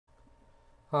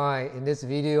Hi, in this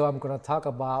video I'm going to talk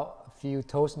about a few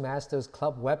Toastmasters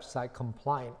Club website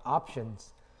compliant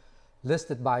options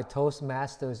listed by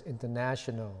Toastmasters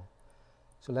International.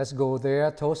 So let's go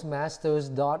there,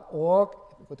 toastmasters.org.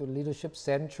 Go to Leadership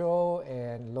Central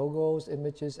and logos,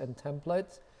 images, and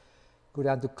templates. Go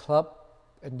down to club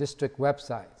and district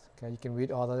websites. Okay, you can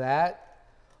read all of that.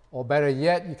 Or better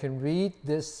yet, you can read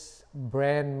this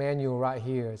brand manual right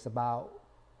here. It's about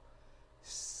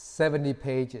 70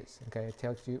 pages. Okay, it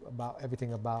tells you about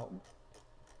everything about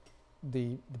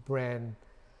the brand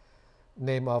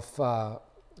name of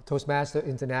Toastmaster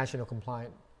International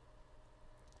Compliant.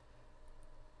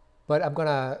 But I'm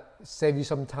gonna save you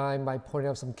some time by pointing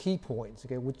out some key points.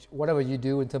 Okay, whatever you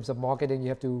do in terms of marketing, you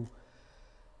have to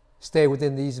stay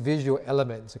within these visual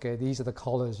elements. Okay, these are the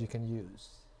colors you can use.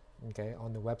 Okay,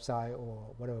 on the website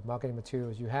or whatever marketing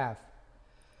materials you have.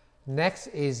 Next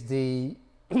is the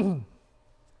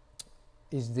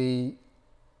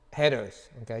headers.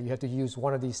 Okay, you have to use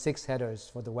one of these 6 headers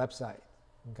for the website.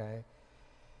 Okay,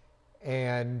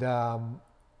 and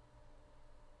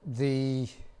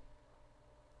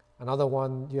another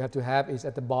one you have to have is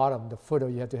at the bottom, the footer.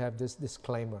 You have to have this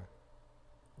disclaimer.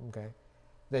 Okay,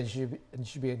 then you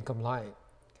should be in compliance.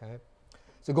 Okay,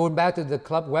 so going back to the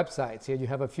club websites, here you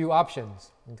have a few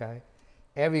options. Okay,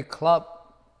 every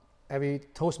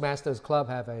Toastmasters club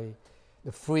have the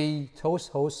free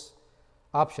Toast host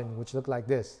option, which look like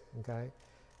this. Okay,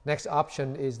 next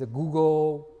option is the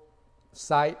Google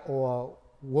site or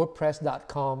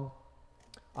WordPress.com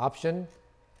option.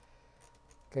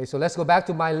 Okay, so let's go back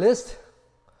to my list.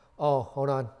 Oh, hold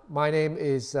on. My name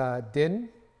is Din.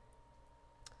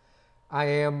 I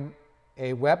am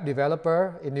a web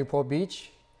developer in Newport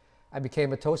Beach. I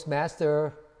became a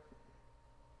Toastmaster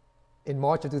in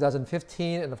March of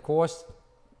 2015, and of course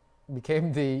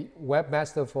became the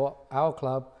webmaster for our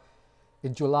club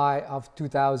in July of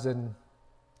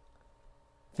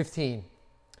 2015.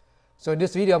 So in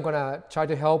this video, I'm gonna try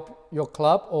to help your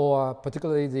club, or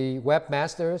particularly the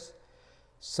webmasters,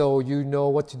 so you know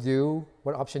what to do,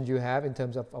 what options you have in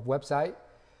terms of website.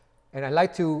 And I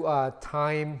like to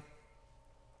time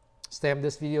stamp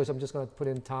this video, so I'm just gonna put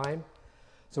in time.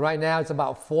 So right now it's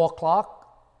about 4 o'clock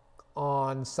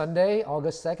on Sunday,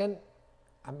 August 2nd.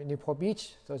 I'm in Newport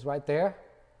Beach, so it's right there.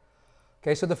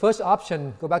 Okay, so the first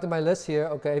option, go back to my list here.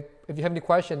 Okay, if you have any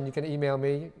question, you can email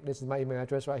me. This is my email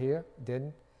address right here,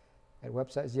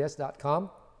 din@websitesyes.com.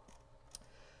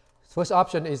 First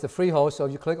option is the free host, so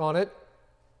if you click on it,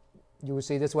 you will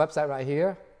see this website right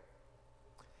here.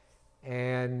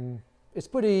 And it's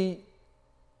pretty,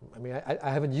 I mean,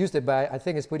 I haven't used it, but I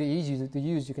think it's pretty easy to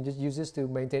use. You can just use this to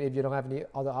maintain if you don't have any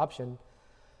other option.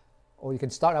 Or you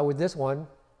can start out with this one.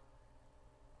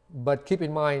 But keep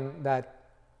in mind that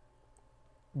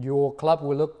your club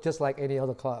will look just like any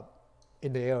other club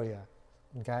in the area.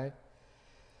 Okay.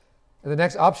 And the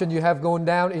next option you have going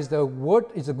down is a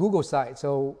Google site.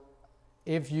 So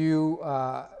if you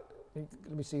let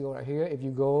me see right here. If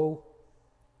you go,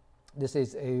 this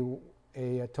is a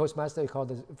Toastmaster called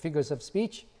the Figures of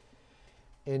Speech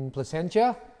in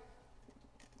Placentia.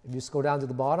 If you scroll down to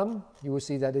the bottom, you will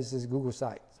see that this is Google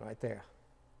site. It's right there.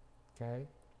 Okay.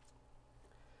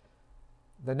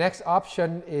 The next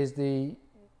option is the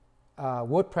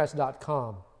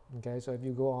WordPress.com. Okay, so if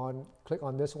you go on, click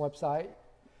on this website,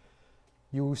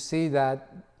 you will see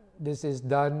that this is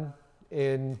done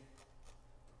in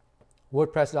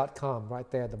WordPress.com right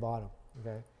there at the bottom.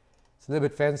 Okay, it's a little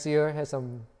bit fancier, has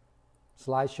some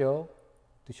slideshow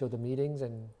to show the meetings,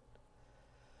 and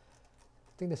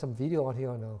I think there's some video on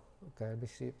here or no. Okay, let me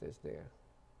see if there's there.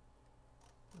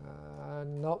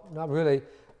 Nope, not really.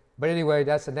 But anyway,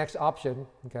 that's the next option.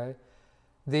 Okay,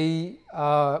 the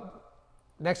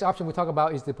next option we talk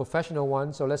about is the professional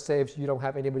one. So let's say if you don't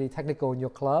have anybody technical in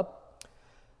your club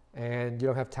and you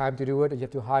don't have time to do it, and you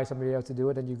have to hire somebody else to do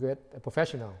it, then you get a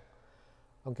professional.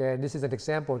 Okay, and this is an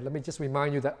example. Let me just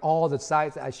remind you that all the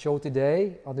sites I showed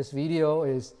today on this video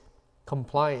is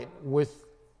compliant with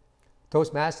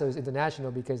Toastmasters International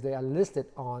because they are listed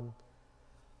on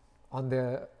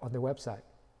the website.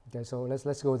 Okay, so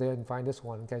let's go there and find this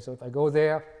one. Okay, so if I go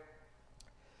there,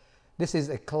 this is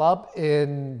a club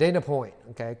in Dana Point,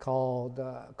 okay, called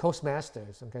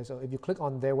Toastmasters. Okay, so if you click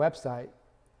on their website,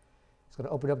 it's going to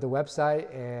open up the website,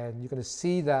 and you're going to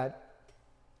see that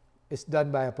it's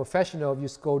done by a professional. If you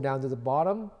scroll down to the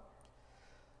bottom,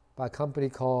 by a company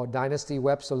called Dynasty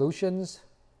Web Solutions.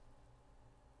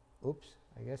 Oops,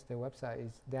 I guess their website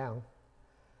is down.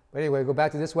 But anyway, go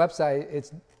back to this website.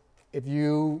 If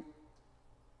you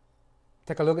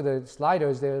take a look at the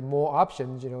sliders, there are more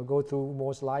options, go through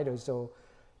more sliders so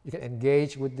you can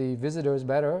engage with the visitors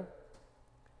better.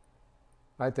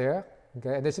 right there.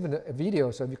 Okay, and there's even a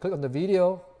video. So if you click on the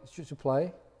video, it should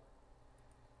play.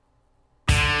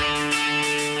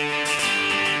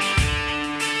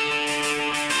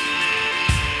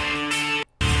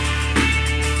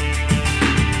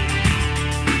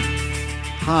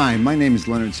 Hi, my name is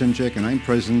Leonard Simchek, and I'm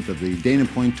president of the Dana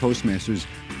Point Toastmasters,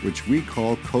 which we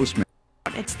call Toastmasters.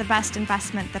 It's the best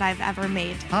investment that I've ever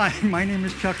made. Hi, my name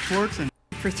is Chuck Schwartz. And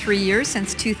for 3 years,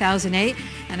 since 2008,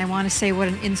 and I want to say what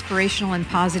an inspirational and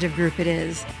positive group it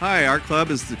is. Hi, our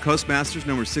club is the Toastmasters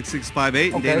number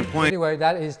 6658 in Dana Point. Anyway,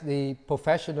 that is the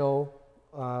professional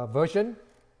version.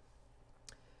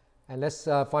 And let's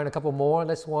find a couple more.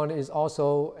 This one is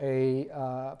also a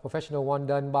professional one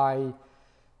done by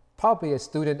probably a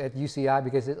student at UCI,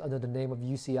 because it's under the name of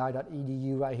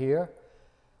uci.edu right here.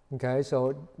 Okay,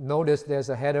 so notice there's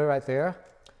a header right there.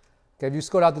 Okay, if you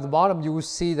scroll down to the bottom, you will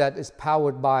see that it's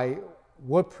powered by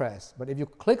WordPress. But if you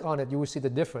click on it, you will see the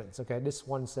difference. Okay, this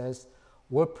one says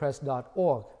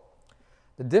WordPress.org.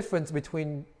 The difference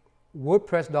between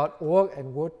WordPress.org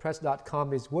and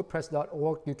WordPress.com is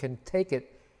WordPress.org, you can take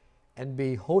it and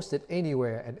be hosted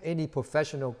anywhere, and any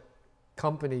professional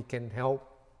company can help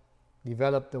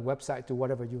develop the website to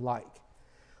whatever you like.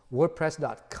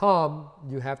 WordPress.com,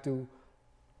 you have to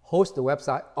host the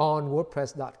website on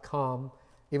WordPress.com,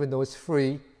 even though it's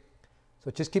free.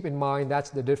 So just keep in mind that's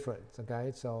the difference.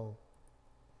 Okay, so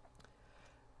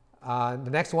the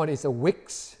next one is a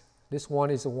Wix. This one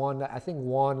is the one that I think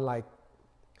won like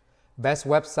best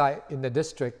website in the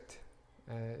district.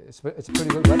 It's a pretty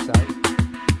good website.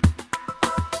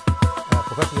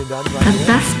 Professionally done right The here.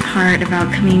 best part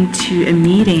about coming to a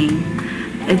meeting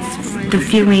is the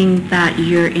feeling that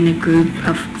you're in a group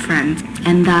of friends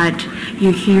and that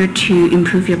you're here to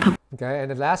improve your public. Okay,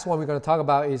 and the last one we're going to talk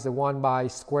about is the one by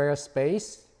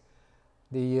Squarespace.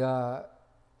 The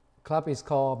club is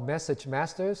called Message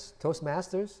Masters,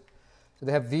 Toastmasters. So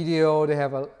they have video, they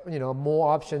have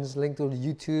more options, linked to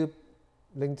YouTube,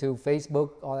 linked to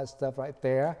Facebook, all that stuff right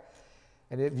there.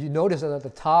 And if you notice that at the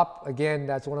top, again,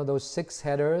 that's one of those 6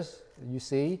 headers you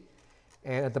see.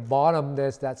 And at the bottom,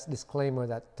 there's that disclaimer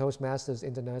that Toastmasters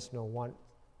International want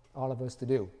all of us to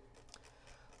do.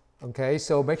 Okay,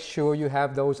 so make sure you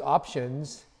have those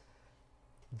options.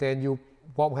 Then you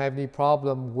won't have any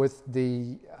problem with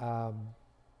the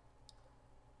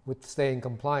with staying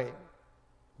compliant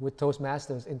with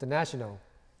Toastmasters International.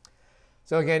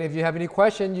 So again, if you have any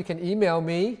questions, you can email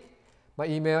me. My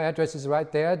email address is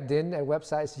right there,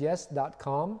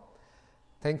 din@websitesyes.com.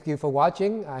 Thank you for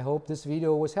watching. I hope this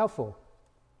video was helpful.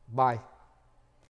 Bye.